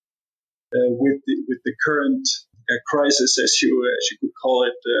with the current crisis, as you could call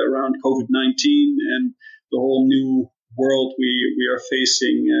it, around COVID-19 and the whole new world we are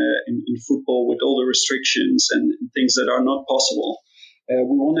facing in football with all the restrictions and things that are not possible.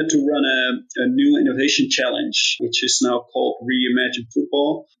 We wanted to run a new innovation challenge, which is now called Reimagine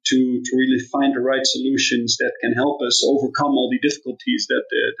Football, to really find the right solutions that can help us overcome all the difficulties that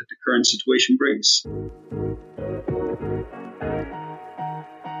the current situation brings.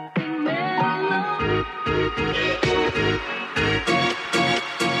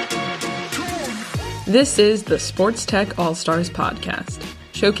 This is the Sports Tech All-Stars podcast,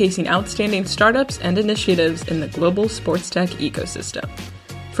 showcasing outstanding startups and initiatives in the global sports tech ecosystem.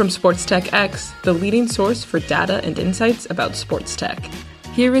 From Sports Tech X, the leading source for data and insights about sports tech,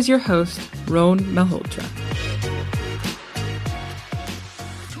 here is your host, Ron Malhotra.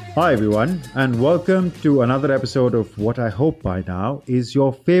 Hi everyone, and welcome to another episode of what I hope by now is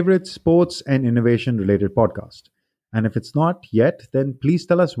your favorite sports and innovation related podcast. And if it's not yet, then please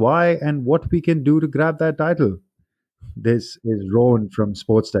tell us why and what we can do to grab that title. This is Ron from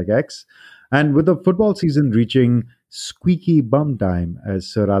Sports Tech X. And with the football season reaching squeaky bum time, as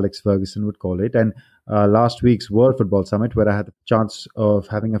Sir Alex Ferguson would call it, and last week's World Football Summit, where I had the chance of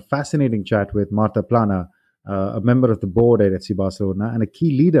having a fascinating chat with Marta Plana, a member of the board at FC Barcelona and a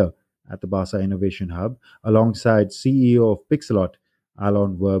key leader at the Barca Innovation Hub, alongside CEO of Pixelot,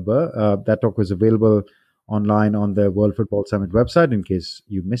 Alon Werber. That talk was available online on the World Football Summit website in case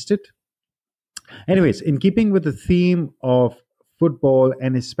you missed it. Anyways, in keeping with the theme of football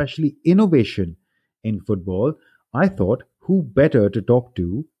and especially innovation in football, I thought who better to talk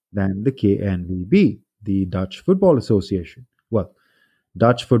to than the KNVB, the Dutch Football Association. Well,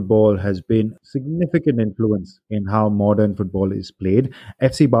 Dutch football has been a significant influence in how modern football is played.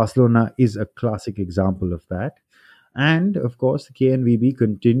 FC Barcelona is a classic example of that. And of course, the KNVB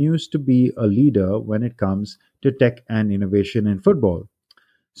continues to be a leader when it comes to tech and innovation in football.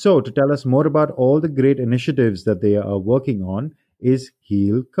 So, to tell us more about all the great initiatives that they are working on is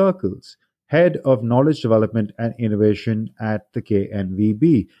Giel Kerkels, Head of Knowledge Development and Innovation at the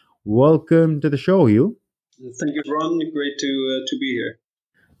KNVB. Welcome to the show, Giel. Thank you, Ron. Great to be here.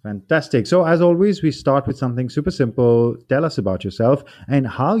 Fantastic. So, as always, we start with something super simple. Tell us about yourself and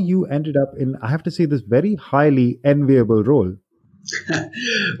how you ended up in, I have to say, this very highly enviable role.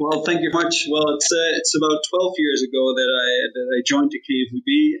 Well, thank you much. Well, it's about 12 years ago that I joined the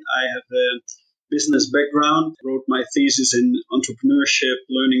KNVB. I have a business background, wrote my thesis in entrepreneurship,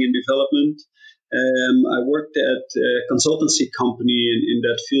 learning and development. I worked at a consultancy company in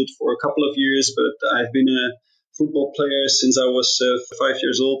that field for a couple of years, but I've been a football player since I was 5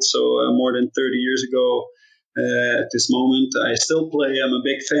 years old, so more than 30 years ago at this moment. I still play. I'm a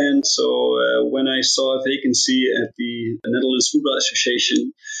big fan. So when I saw a vacancy at the Netherlands Football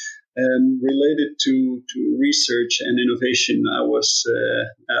Association related to research and innovation, I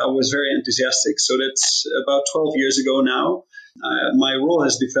was very enthusiastic. So that's about 12 years ago now. My role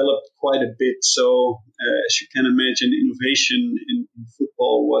has developed quite a bit. So as you can imagine, innovation in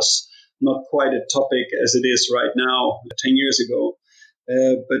football was not quite a topic as it is right now, 10 years ago.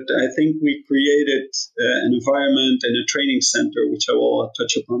 But I think we created an environment and a training center, which I will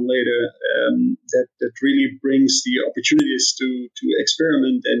touch upon later, that really brings the opportunities to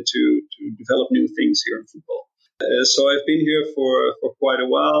experiment and to develop new things here in football. So I've been here for quite a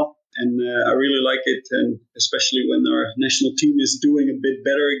while, and I really like it. And especially when our national team is doing a bit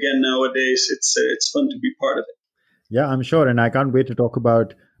better again nowadays, it's fun to be part of it. Yeah, I'm sure. And I can't wait to talk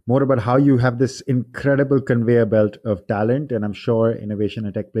more about how you have this incredible conveyor belt of talent, and I'm sure innovation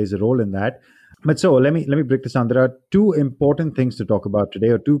and tech plays a role in that. But so let me break this down. There are two important things to talk about today,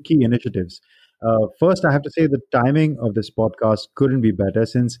 or two key initiatives. First, I have to say the timing of this podcast couldn't be better,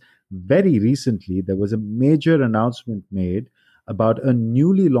 since very recently there was a major announcement made about a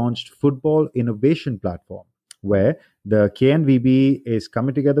newly launched football innovation platform, where the KNVB is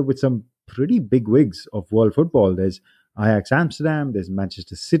coming together with some pretty big wigs of world football. There's Ajax Amsterdam, there's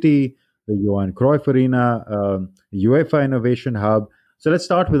Manchester City, the Johan Cruyff Arena, UEFA Innovation Hub. So let's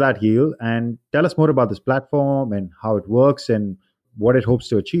start with that, Giel, and tell us more about this platform and how it works and what it hopes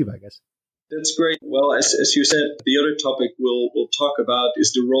to achieve, I guess. That's great. Well, as you said, the other topic we'll talk about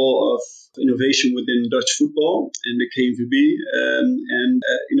is the role of innovation within Dutch football and the KNVB.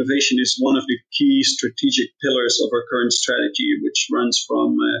 Innovation is one of the key strategic pillars of our current strategy, which runs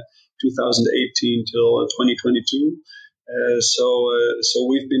from 2018 till 2022. So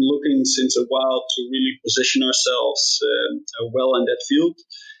we've been looking since a while to really position ourselves well in that field.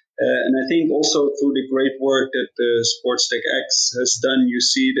 And I think also through the great work that Sports Tech X has done, you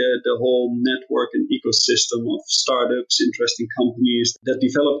see the whole network and ecosystem of startups, interesting companies that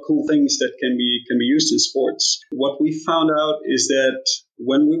develop cool things that can be used in sports. What we found out is that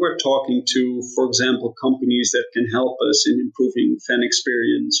when we were talking to, for example, companies that can help us in improving fan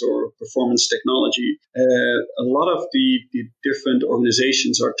experience or performance technology, a lot of the different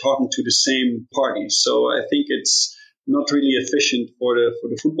organizations are talking to the same parties. So I think it's not really efficient for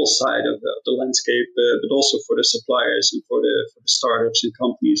the football side of the landscape, but also for the suppliers and for the startups and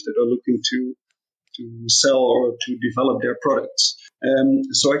companies that are looking to sell or to develop their products.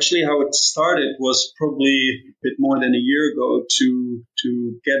 So actually, how it started was probably a bit more than a year ago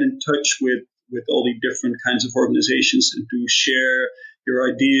to get in touch with all the different kinds of organizations and to share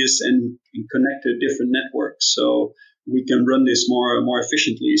your ideas and connect to different networks. So we can run this more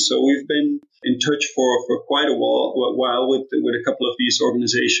efficiently. So we've been in touch for quite a while with a couple of these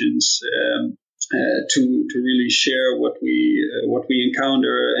organizations to really share what we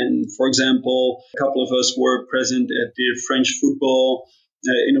encounter. And for example, a couple of us were present at the French Football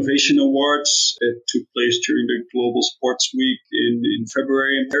Innovation Awards. It took place during the Global Sports Week in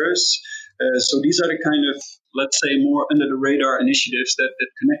February in Paris. So these are the kind of, let's say, more under the radar initiatives that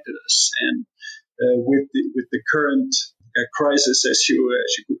connected us. And with the current crisis, as you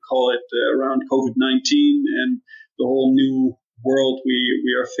could call it, around COVID-19 and the whole new world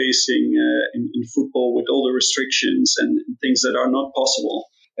we are facing in football with all the restrictions and things that are not possible.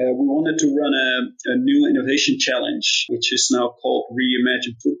 We wanted to run a new innovation challenge, which is now called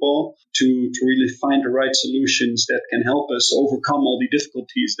Reimagine Football, to really find the right solutions that can help us overcome all the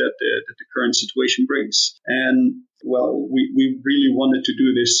difficulties that the current situation brings. And well, we really wanted to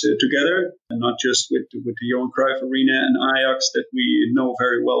do this together, and not just with the Johan Cruyff Arena and Ajax that we know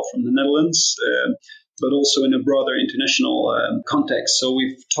very well from the Netherlands, but also in a broader international context. So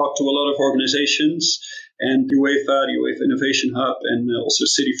we've talked to a lot of organizations, and the UEFA Innovation Hub, and also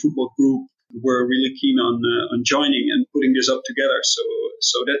City Football Group were really keen on joining and putting this up together.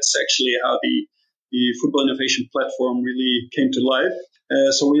 So that's actually how the Football Innovation Platform really came to life.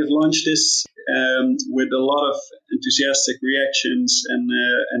 So we have launched this with a lot of enthusiastic reactions and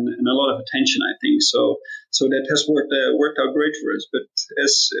a lot of attention, I think. So that has worked out great for us. But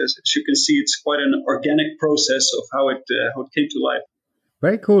as you can see, it's quite an organic process of how it came to life.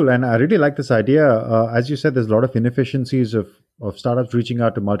 Very cool. And I really like this idea. As you said, there's a lot of inefficiencies of startups reaching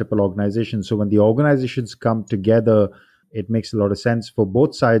out to multiple organizations. So when the organizations come together, it makes a lot of sense for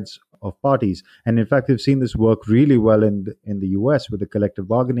both sides of parties. And in fact, we've seen this work really well in the US with the collective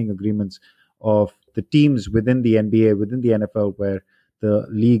bargaining agreements of the teams within the NBA, within the NFL, where the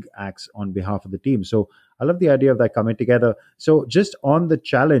league acts on behalf of the team. So I love the idea of that coming together. So just on the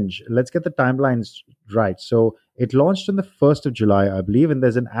challenge, let's get the timelines right. So it launched on the 1st of July, I believe, and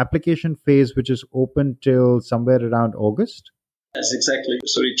there's an application phase which is open till somewhere around August. Yes, exactly.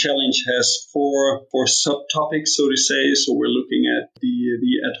 So the challenge has four subtopics, so to say. So we're looking at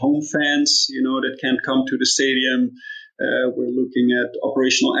the at-home fans, that can't come to the stadium. We're looking at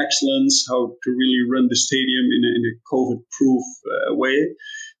operational excellence, how to really run the stadium in a COVID-proof way.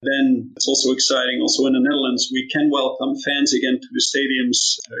 Then it's also exciting. Also in the Netherlands, we can welcome fans again to the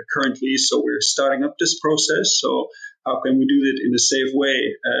stadiums currently. So we're starting up this process. So how can we do it in a safe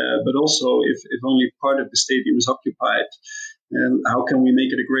way? But also, if only part of the stadium is occupied, how can we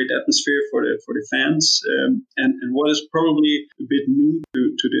make it a great atmosphere for the fans? And what is probably a bit new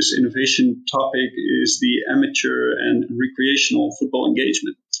to this innovation topic is the amateur and recreational football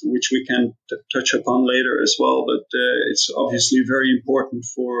engagement, which we can touch upon later as well. But it's obviously very important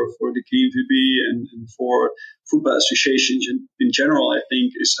for the KNVB and for football associations in general, I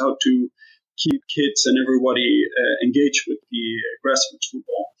think, is how to keep kids and everybody engaged with the grassroots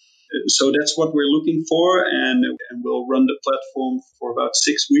football. So that's what we're looking for, and we'll run the platform for about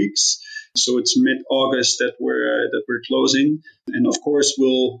 6 weeks. So it's mid-August that we're closing, and of course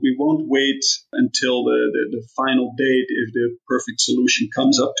we won't wait until the final date if the perfect solution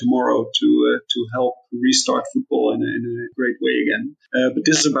comes up tomorrow to help restart football in a great way again. But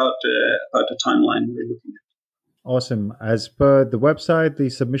this is about the timeline we're looking at. Awesome. As per the website, the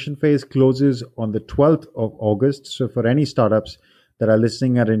submission phase closes on the 12th of August. So for any startups that are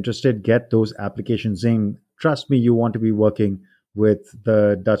listening and are interested, get those applications in. Trust me, you want to be working with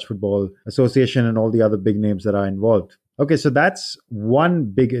the Dutch Football Association and all the other big names that are involved. Okay, so that's one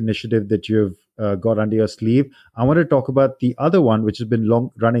big initiative that you've got under your sleeve. I want to talk about the other one, which has been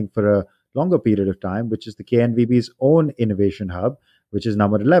running for a longer period of time, which is the KNVB's own innovation hub, which is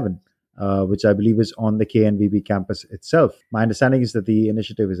number 11. Which I believe is on the KNVB campus itself. My understanding is that the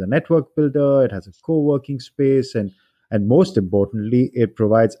initiative is a network builder. It has a co-working space, and And most importantly, it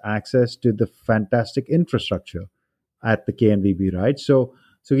provides access to the fantastic infrastructure at the KNVB, right? So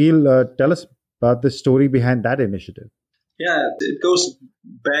Gil, tell us about the story behind that initiative. Yeah, it goes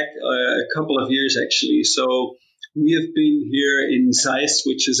back a couple of years actually. So we have been here in Zeist,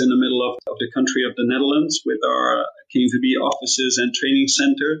 which is in the middle of the country of the Netherlands, with our KNVB offices and training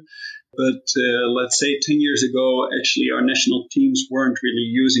center. But let's say 10 years ago, actually, our national teams weren't really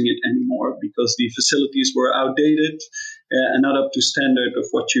using it anymore because the facilities were outdated and not up to standard of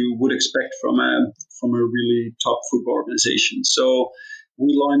what you would expect from a really top football organization. So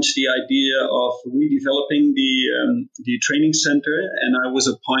we launched the idea of redeveloping the training center, and I was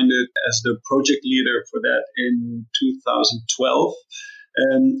appointed as the project leader for that in 2012.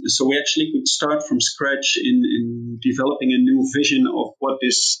 So we actually could start from scratch in developing a new vision of what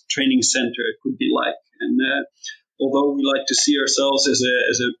this training center could be like. And although we like to see ourselves as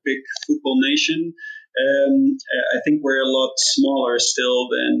a big football nation, I think we're a lot smaller still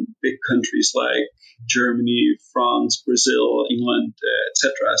than big countries like Germany, France, Brazil, England,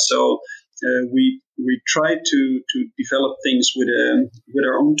 etc. So we try to develop things with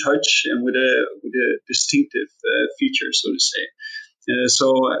our own touch and with a distinctive feature, so to say.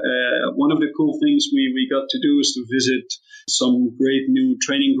 One of the cool things we got to do is to visit some great new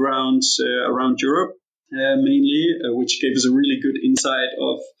training grounds around Europe, mainly, which gave us a really good insight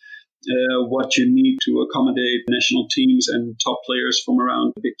of what you need to accommodate national teams and top players from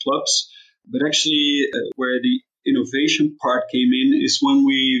around the big clubs. But actually, where the innovation part came in is when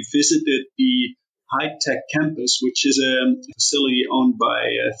we visited the high-tech campus, which is a facility owned by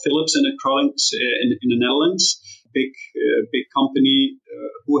Philips and Electronics in the Netherlands, big company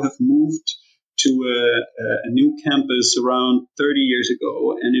who have moved to a new campus around 30 years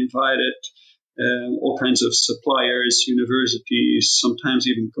ago and invited all kinds of suppliers, universities, sometimes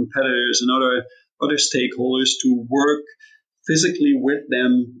even competitors and other stakeholders to work physically with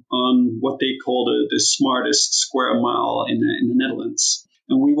them on what they call the smartest square mile in the Netherlands.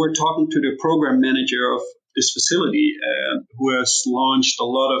 And we were talking to the program manager of this facility, who has launched a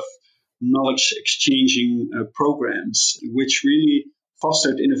lot of knowledge exchanging programs, which really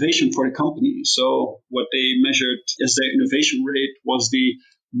fostered innovation for the company. So what they measured as their innovation rate was the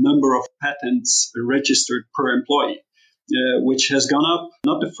number of patents registered per employee, which has gone up,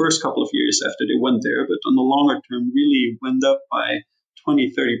 not the first couple of years after they went there, but on the longer term really went up by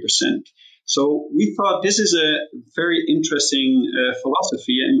 20-30%. So we thought this is a very interesting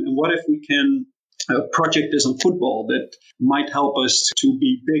philosophy, and what if we can project this on football that might help us to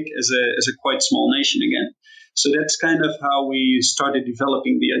be big as a quite small nation again. So that's kind of how we started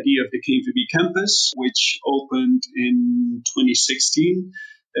developing the idea of the KNVB campus, which opened in 2016,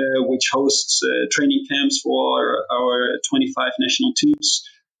 which hosts training camps for our 25 national teams.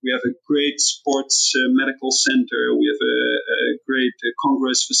 We have a great sports medical center. We have a great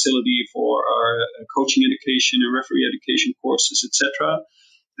congress facility for our coaching education and referee education courses, etc.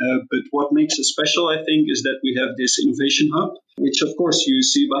 But what makes it special, I think, is that we have this innovation hub, which of course you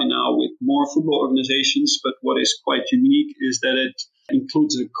see by now with more football organizations. But what is quite unique is that it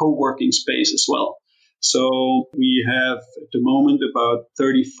includes a co-working space as well. So we have at the moment about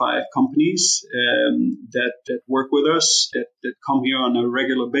 35 companies that work with us, that come here on a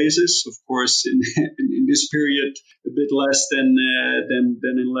regular basis. Of course, in this period, a bit less than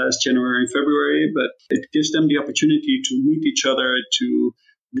in last January and February, but it gives them the opportunity to meet each other, to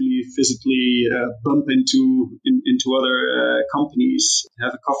really physically bump into other companies,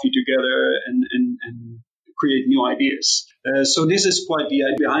 have a coffee together, and create new ideas. So this is quite the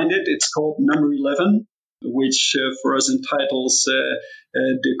idea behind it. It's called Number 11, which for us entitles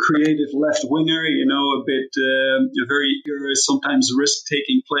the creative left winger, a very eager, sometimes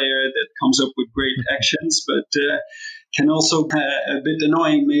risk-taking player that comes up with great actions, but can also be a bit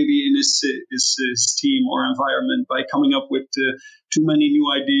annoying maybe in his team or environment by coming up with too many new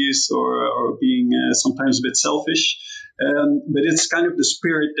ideas or being sometimes a bit selfish. But it's kind of the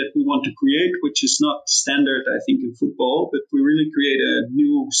spirit that we want to create, which is not standard, I think, in football, but we really create a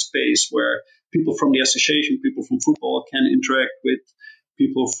new space where people from the association, people from football can interact with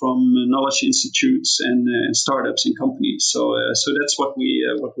people from knowledge institutes and startups and companies. So that's what we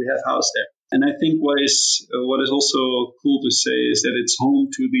have housed there. And I think what is also cool to say is that it's home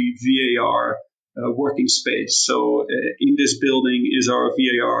to the VAR working space. So in this building is our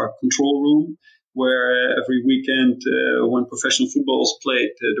VAR control room, where every weekend when professional football is played,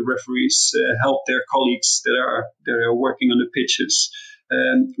 the referees help their colleagues that are working on the pitches,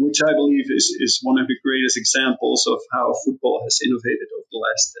 which I believe is one of the greatest examples of how football has innovated over the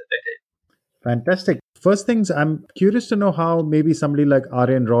last decade. Fantastic. First things, I'm curious to know how maybe somebody like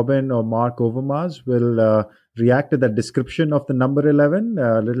Aryan Robin or Mark Overmars will react to that description of the number 11.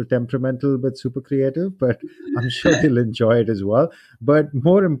 A little temperamental, but super creative, but I'm sure they'll enjoy it as well. But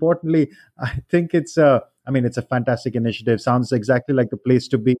more importantly, I think it's a fantastic initiative. Sounds exactly like the place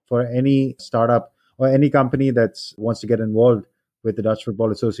to be for any startup or any company that wants to get involved with the Dutch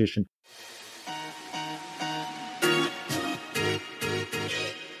Football Association.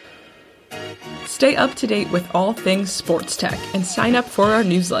 Stay up to date with all things sports tech and sign up for our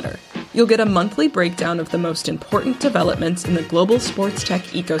newsletter. You'll get a monthly breakdown of the most important developments in the global sports tech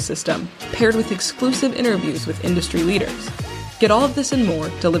ecosystem, paired with exclusive interviews with industry leaders. Get all of this and more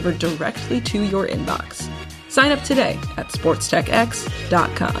delivered directly to your inbox. Sign up today at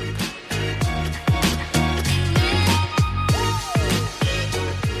sportstechx.com.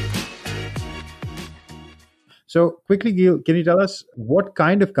 So quickly, Gil, can you tell us what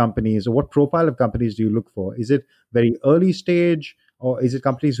kind of companies or what profile of companies do you look for? Is it very early stage or is it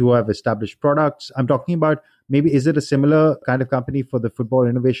companies who have established products? I'm talking about maybe is it a similar kind of company for the football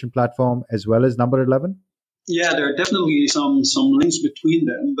innovation platform as well as number 11? Yeah, there are definitely some links between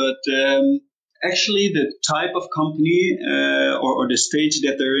them, but actually the type of company or the stage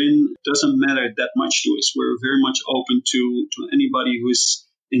that they're in doesn't matter that much to us. We're very much open to anybody who is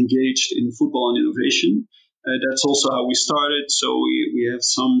engaged in football and innovation. That's also how we started. So we have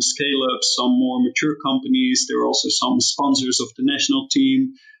some scale-ups, some more mature companies. There are also some sponsors of the national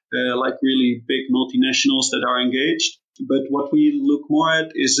team, like really big multinationals that are engaged. But what we look more at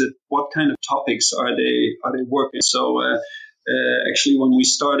is what kind of topics are they working. So actually, when we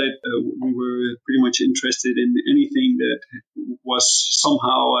started, we were pretty much interested in anything that was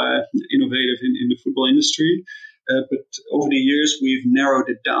somehow innovative in the football industry. But over the years, we've narrowed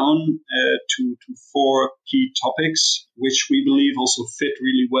it down to four key topics, which we believe also fit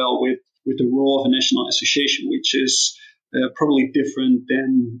really well with the role of a national association, which is probably different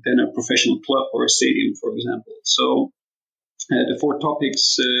than a professional club or a stadium, for example. So the four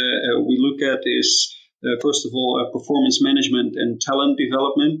topics we look at is, first of all, performance management and talent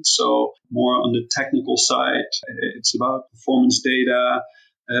development. So more on the technical side, it's about performance data,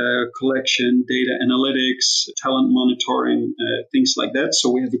 collection, data analytics, talent monitoring, things like that.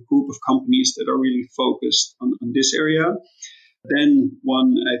 So we have a group of companies that are really focused on this area. Then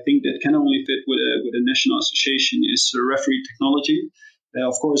one I think that can only fit with a national association is referee technology.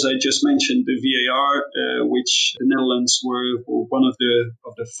 Of course, I just mentioned the VAR, which the Netherlands were one of the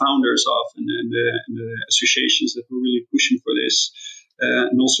founders of, and the associations that were really pushing for this.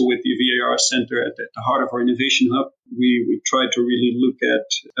 And also with the VAR Center at the heart of our innovation hub, we try to really look at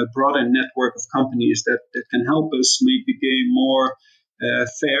a broader network of companies that can help us make the game more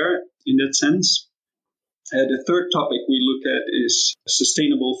fair in that sense. The third topic we look at is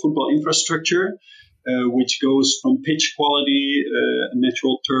sustainable football infrastructure, which goes from pitch quality,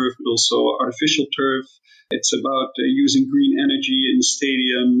 natural turf, but also artificial turf. It's about using green energy in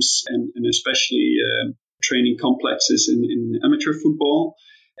stadiums and especially training complexes in amateur football.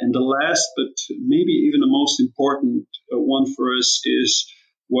 And the last, but maybe even the most important one for us is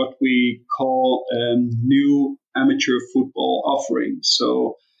what we call new amateur football offerings.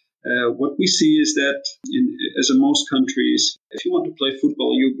 So what we see is that as in most countries, if you want to play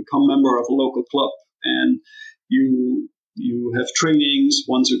football, you become a member of a local club and you have trainings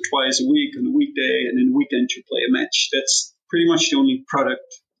once or twice a week on a weekday, and in the weekend you play a match. That's pretty much the only product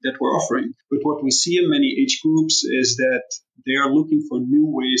that we're offering. But what we see in many age groups is that they are looking for new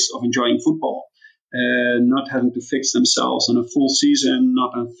ways of enjoying football, not having to fix themselves on a full season,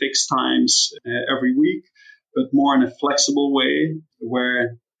 not on fixed times every week, but more in a flexible way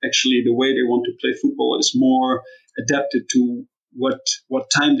where actually the way they want to play football is more adapted to what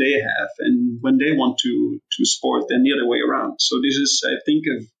time they have and when they want to sport than the other way around. So this is, I think,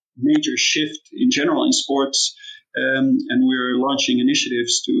 a major shift in general in sports, and we're launching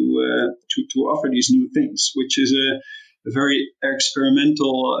initiatives to offer these new things, which is a very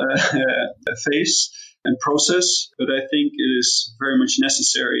experimental phase and process, but I think it is very much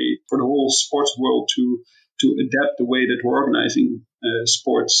necessary for the whole sports world to adapt the way that we're organizing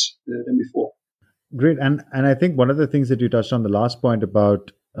sports than before. Great. And I think one of the things that you touched on the last point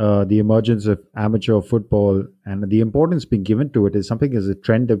about the emergence of amateur football and the importance being given to it is something as a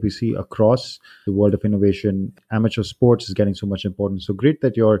trend that we see across the world of innovation. Amateur sports is getting so much importance. So great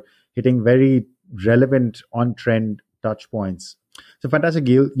that you're hitting very relevant on-trend touch points. So fantastic,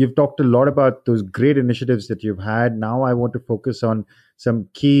 Gil. You've talked a lot about those great initiatives that you've had. Now I want to focus on some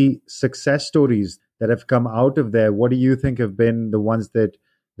key success stories that have come out of there. What do you think have been the ones that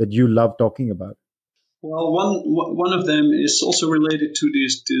you love talking about? Well, one of them is also related to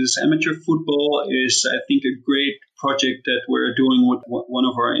this amateur football. Is I think a great project that we're doing with one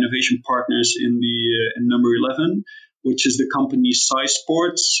of our innovation partners in number 11, which is the company Sci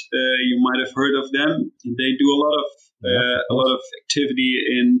Sports. You might have heard of them. They do Yep, of a lot course. of activity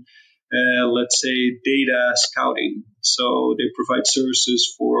in let's say data scouting. So they provide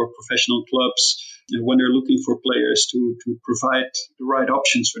services for professional clubs when they're looking for players to provide the right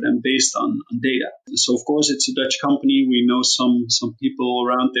options for them based on data. So of course it's a Dutch company. We know some people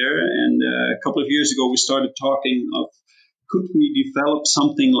around there, and a couple of years ago we started talking of could we develop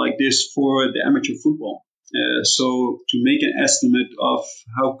something like this for the amateur football. So to make an estimate of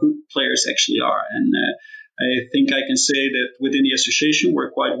how good players actually are, and I think I can say that within the association we're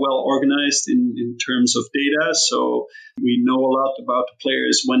quite well organized in terms of data. So we know a lot about the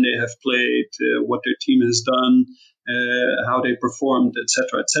players when they have played, what their team has done, how they performed,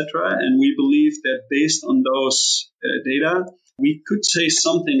 etc., etc. And we believe that based on those data, we could say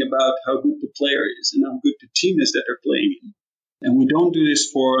something about how good the player is and how good the team is that they're playing in. And we don't do this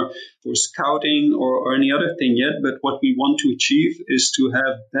for scouting or any other thing yet, but what we want to achieve is to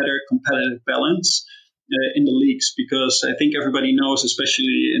have better competitive balance in the leagues, because I think everybody knows,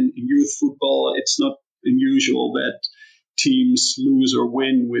 especially in youth football, it's not unusual that teams lose or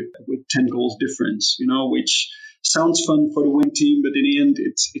win with 10 goals difference, which sounds fun for the win team, but in the end,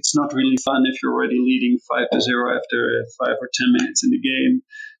 it's not really fun if you're already leading 5-0 after 5 or 10 minutes in the game.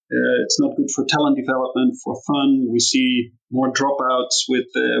 It's not good for talent development, for fun. We see more dropouts with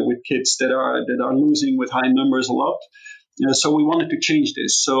kids that are losing with high numbers a lot. So we wanted to change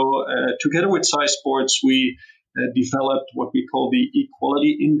this. So together with Sci Sports, we developed what we call the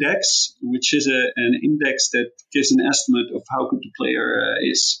Equality Index, which is an index that gives an estimate of how good the player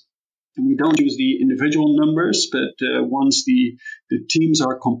is. And we don't use the individual numbers, but once the teams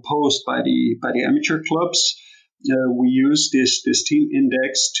are composed by the amateur clubs, we use this team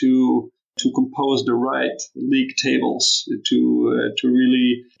index to compose the right league tables to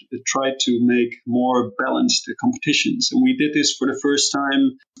really try to make more balanced competitions. And we did this for the first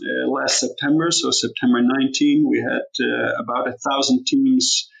time last September. So September 19, we had about 1,000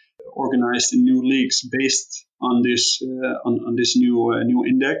 teams organized in new leagues based on this new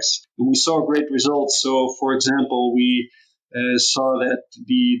index. And we saw great results. So, for example, we saw that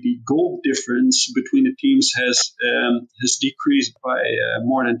the goal difference between the teams has decreased by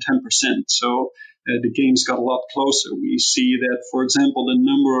more than 10%. So the games got a lot closer. We see that, for example, the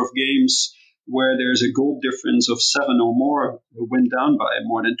number of games where there's a goal difference of 7 or more went down by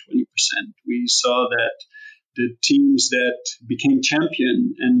more than 20%. We saw that the teams that became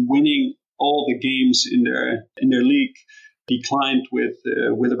champion and winning all the games in their league declined with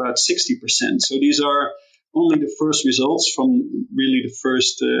about 60%. So these are only the first results from really the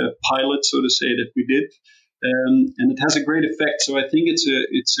first pilot, so to say, that we did, and it has a great effect. So I think it's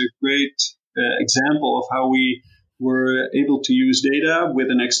a great example of how we were able to use data with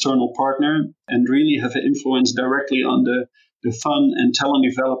an external partner and really have an influence directly on the fun and talent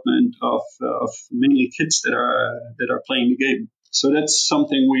development of mainly kids that are playing the game. So that's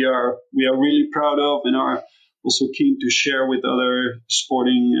something we are really proud of and are also keen to share with other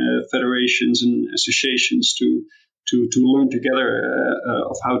sporting federations and associations to learn together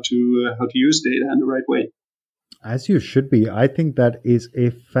of how to use data in the right way. As you should be. I think that is a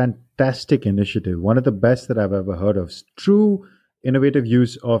fantastic initiative. One of the best that I've ever heard of. True innovative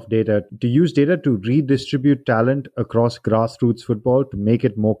use of data, to use data to redistribute talent across grassroots football to make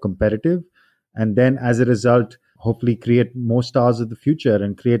it more competitive. And then as a result, hopefully create more stars of the future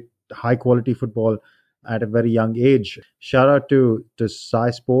and create high quality football at a very young age. Shout out to Sci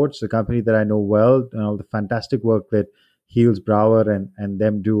Sports, the company that I know well, and all the fantastic work that Heels Brower and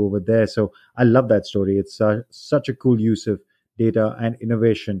them do over there. So I love that story. It's such a cool use of data and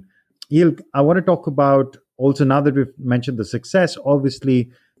innovation. Eel, I want to talk about also, now that we've mentioned the success,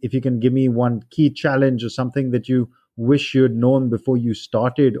 obviously, if you can give me one key challenge or something that you wish you had known before you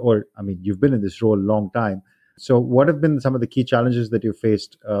started, or I mean, you've been in this role a long time. So, what have been some of the key challenges that you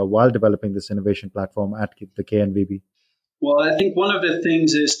faced while developing this innovation platform at the KNVB? Well, I think one of the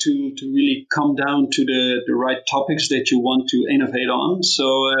things is to really come down to the right topics that you want to innovate on.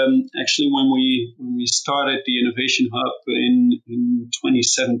 So actually, when we started the Innovation Hub in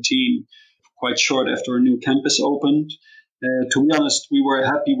 2017, quite short after a new campus opened, to be honest, we were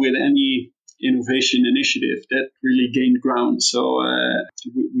happy with any innovation initiative that really gained ground. So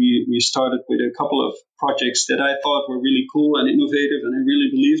we started with a couple of projects that I thought were really cool and innovative and I really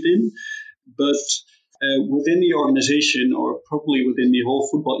believed in. But within the organization, or probably within the whole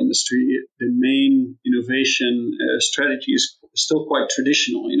football industry, the main innovation strategy is still quite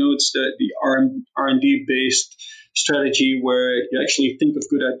traditional. It's the R&D based strategy where you actually think of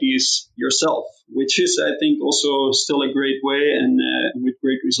good ideas yourself, which is, I think, also still a great way and with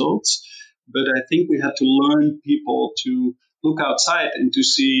great results. But I think we had to learn people to look outside and to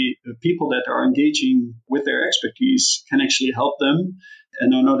see people that are engaging with their expertise can actually help them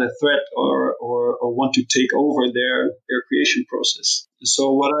and are not a threat or want to take over their creation process.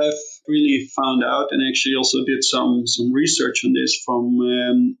 So what I've really found out, and actually also did some research on this from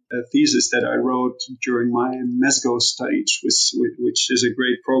a thesis that I wrote during my MESGO studies, which is a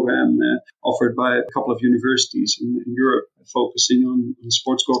great program offered by a couple of universities in Europe focusing on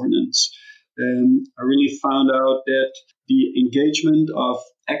sports governance. I really found out that the engagement of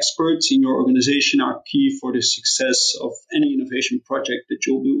experts in your organization are key for the success of any innovation project that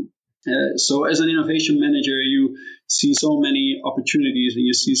you'll do. So as an innovation manager, you see so many opportunities and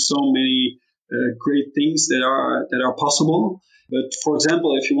you see so many great things that are possible. But for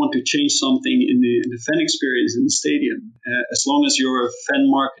example, if you want to change something in the fan experience in the stadium, as long as you're a fan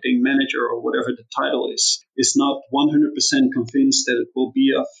marketing manager or whatever the title is not 100% convinced that it will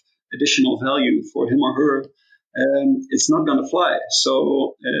be of additional value for him or her, it's not going to fly.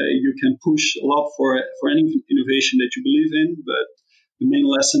 So you can push a lot for any innovation that you believe in, but the main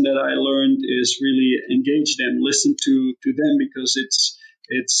lesson that I learned is really engage them, listen to them, because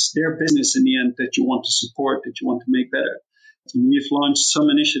it's their business in the end that you want to support, that you want to make better. And we've launched some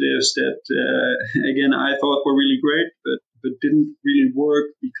initiatives that, again, I thought were really great, but didn't really work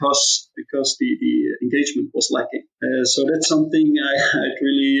because the engagement was lacking. So that's something I'd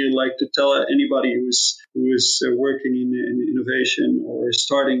really like to tell anybody who is working in innovation or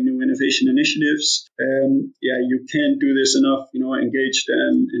starting new innovation initiatives. You can't do this enough. Engage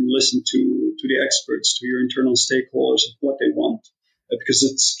them and listen to the experts, to your internal stakeholders of what they want, because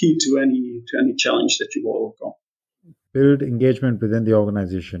it's key to any challenge that you will overcome. Build engagement within the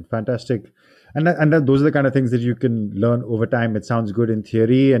organization. Fantastic. And those are the kind of things that you can learn over time. It sounds good in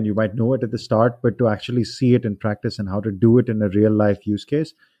theory and you might know it at the start, but to actually see it in practice and how to do it in a real life use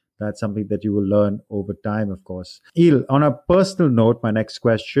case, that's something that you will learn over time, of course. Il, on a personal note, my next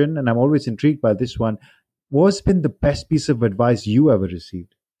question, and I'm always intrigued by this one, what's been the best piece of advice you ever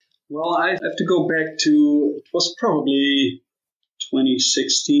received? Well, I have to go back to, it was probably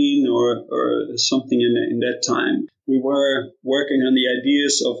 2016 or something in that time. We were working on the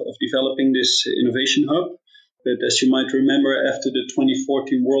ideas of developing this innovation hub. But as you might remember, after the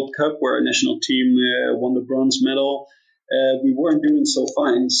 2014 World Cup, where our national team won the bronze medal, we weren't doing so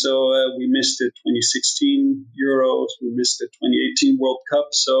fine. So we missed the 2016 Euros, we missed the 2018 World Cup.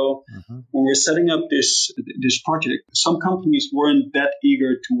 So when we're setting up this project, some companies weren't that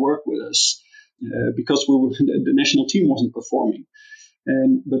eager to work with us because the national team wasn't performing.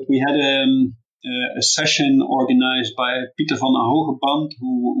 But we had a session organized by Pieter van der Hogeband,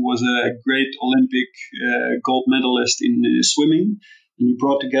 who was a great Olympic gold medalist in swimming. And he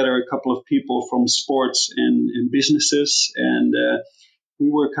brought together a couple of people from sports and businesses. And we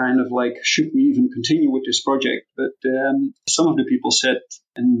were kind of like, should we even continue with this project? But some of the people said,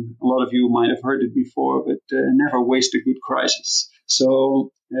 and a lot of you might have heard it before, but never waste a good crisis.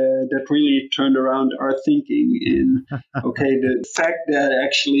 So that really turned around our thinking in, okay, the fact that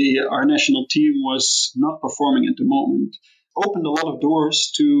actually our national team was not performing at the moment opened a lot of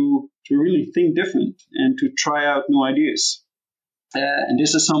doors to really think different and to try out new ideas. And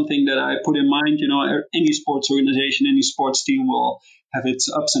this is something that I put in mind. Any sports organization, any sports team will have its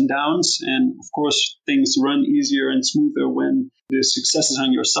ups and downs. And of course, things run easier and smoother when the success is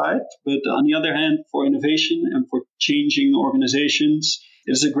on your side. But on the other hand, for innovation and for changing organizations,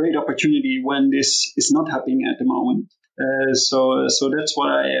 it is a great opportunity when this is not happening at the moment. So that's what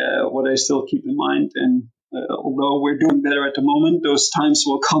I still keep in mind. And although we're doing better at the moment, those times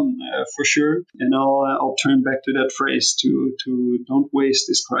will come for sure. And I'll turn back to that phrase to don't waste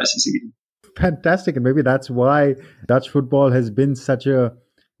this crisis again. Fantastic. And maybe that's why Dutch football has been such a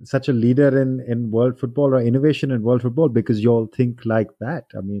leader in world football or innovation in world football, because you all think like that.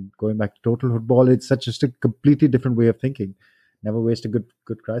 I mean, going back to total football, it's just a completely different way of thinking. Never waste a good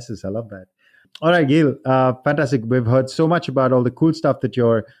crisis. I love that. All right, Gail, fantastic. We've heard so much about all the cool stuff that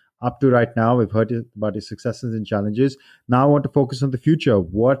you're up to right now. We've heard about your successes and challenges. Now I want to focus on the future.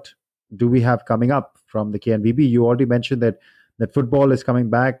 What do we have coming up from the KNVB? You already mentioned that football is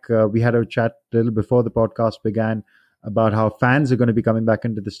coming back. We had a chat a little before the podcast began about how fans are going to be coming back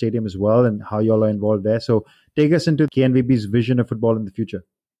into the stadium as well and how you all are involved there. So take us into KNVB's vision of football in the future.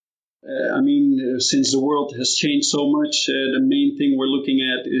 Since the world has changed so much, the main thing we're looking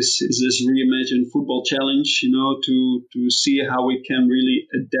at is this reimagined football challenge, to see how we can really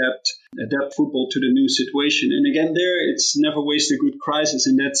adapt football to the new situation. And again, it's never waste a good crisis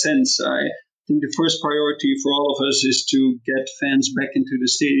in that sense. I think the first priority for all of us is to get fans back into the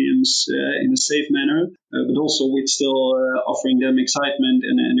stadiums in a safe manner, but also with still offering them excitement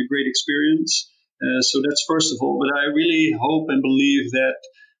and a great experience. So that's first of all. But I really hope and believe that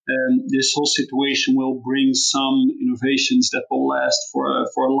this whole situation will bring some innovations that will last for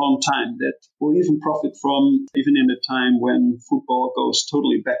a long time, that we'll even profit from, even in a time when football goes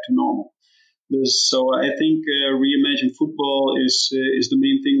totally back to normal. So I think reimagined football is the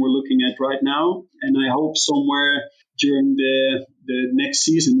main thing we're looking at right now, and I hope somewhere during the next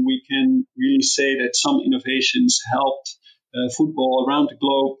season we can really say that some innovations helped football around the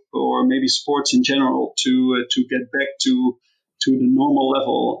globe, or maybe sports in general, to get back to the normal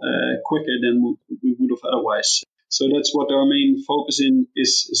level quicker than we would have otherwise. So that's what our main focus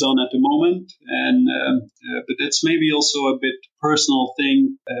is on at the moment. And but that's maybe also a bit personal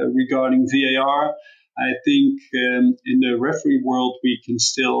thing regarding VAR. I think in the referee world we can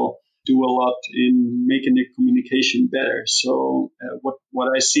still do a lot in making the communication better. So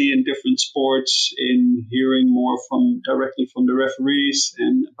what I see in different sports, in hearing more directly from the referees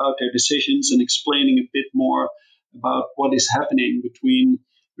and about their decisions, and explaining a bit more about what is happening between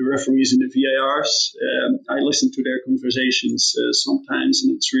the referees and the VARs. I listen to their conversations sometimes,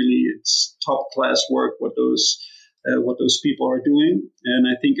 and it's top class work what those people are doing. And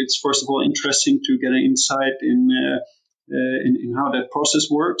I think it's first of all interesting to get an insight in how that process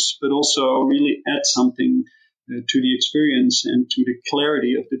works, but also really add something to the experience and to the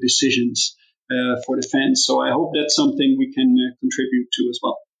clarity of the decisions for the fans. So I hope that's something we can contribute to as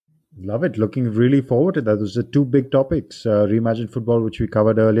well. Love it. Looking really forward to that. Those are two big topics, reimagined football, which we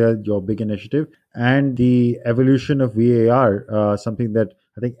covered earlier, your big initiative, and the evolution of VAR, something that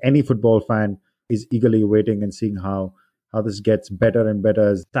I think any football fan is eagerly awaiting and seeing how this gets better and better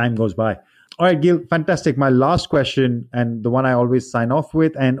as time goes by. All right, Gil, fantastic. My last question, and the one I always sign off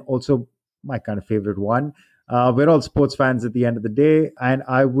with, and also my kind of favorite one. We're all sports fans at the end of the day, and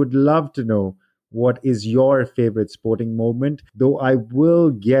I would love to know, what is your favorite sporting moment? Though I will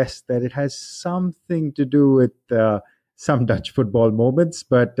guess that it has something to do with some Dutch football moments.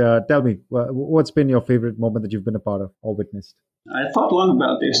 But tell me, what's been your favorite moment that you've been a part of or witnessed? I thought long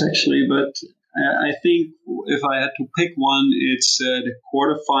about this, actually, but I think if I had to pick one, it's the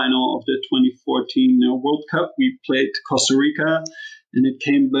quarterfinal of the 2014 World Cup. We played Costa Rica, and it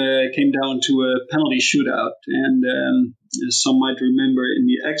came down to a penalty shootout. And some might remember in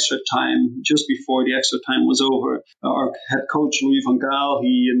the extra time, just before the extra time was over, our head coach, Louis van Gaal,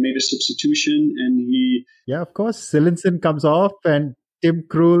 he made a substitution, and he... Yeah, of course. Silensen comes off and Tim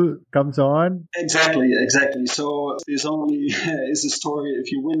Krul comes on. Exactly. So there's only is a story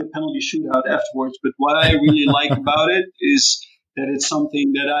if you win the penalty shootout afterwards. But what I really like about it is that it's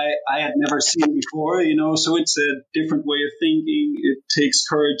something that I had never seen before, so it's a different way of thinking. It takes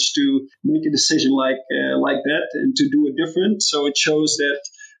courage to make a decision like that and to do it different. So it shows that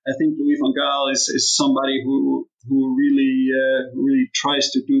I think Louis van Gaal is somebody who really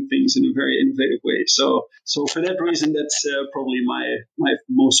tries to do things in a very innovative way. So for that reason, that's probably my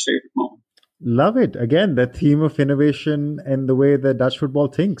most favorite moment. Love it. Again, the theme of innovation and the way that Dutch football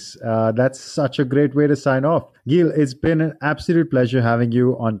thinks. That's such a great way to sign off. Gil, it's been an absolute pleasure having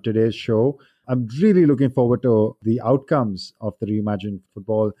you on today's show. I'm really looking forward to the outcomes of the Reimagined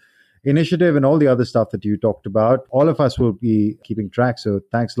Football initiative and all the other stuff that you talked about. All of us will be keeping track. So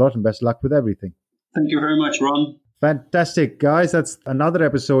thanks a lot and best luck with everything. Thank you very much, Ron. Fantastic. Guys, that's another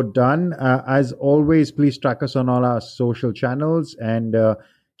episode done. As always, please track us on all our social channels and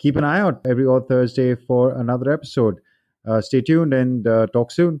keep an eye out every other Thursday for another episode. Stay tuned and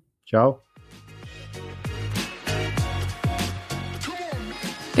talk soon. Ciao.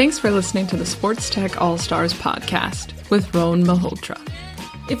 Thanks for listening to the Sports Tech All-Stars podcast with Ron Malhotra.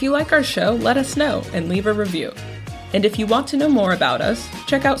 If you like our show, let us know and leave a review. And if you want to know more about us,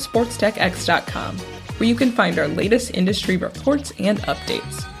 check out sportstechx.com, where you can find our latest industry reports and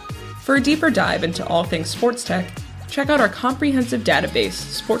updates. For a deeper dive into all things sports tech, check out our comprehensive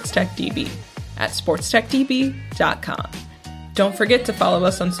database, SportsTechDB, at sportstechdb.com. Don't forget to follow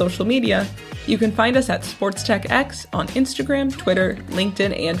us on social media. You can find us at SportsTechX on Instagram, Twitter,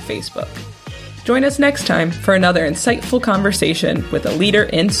 LinkedIn, and Facebook. Join us next time for another insightful conversation with a leader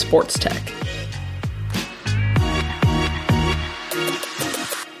in sports tech.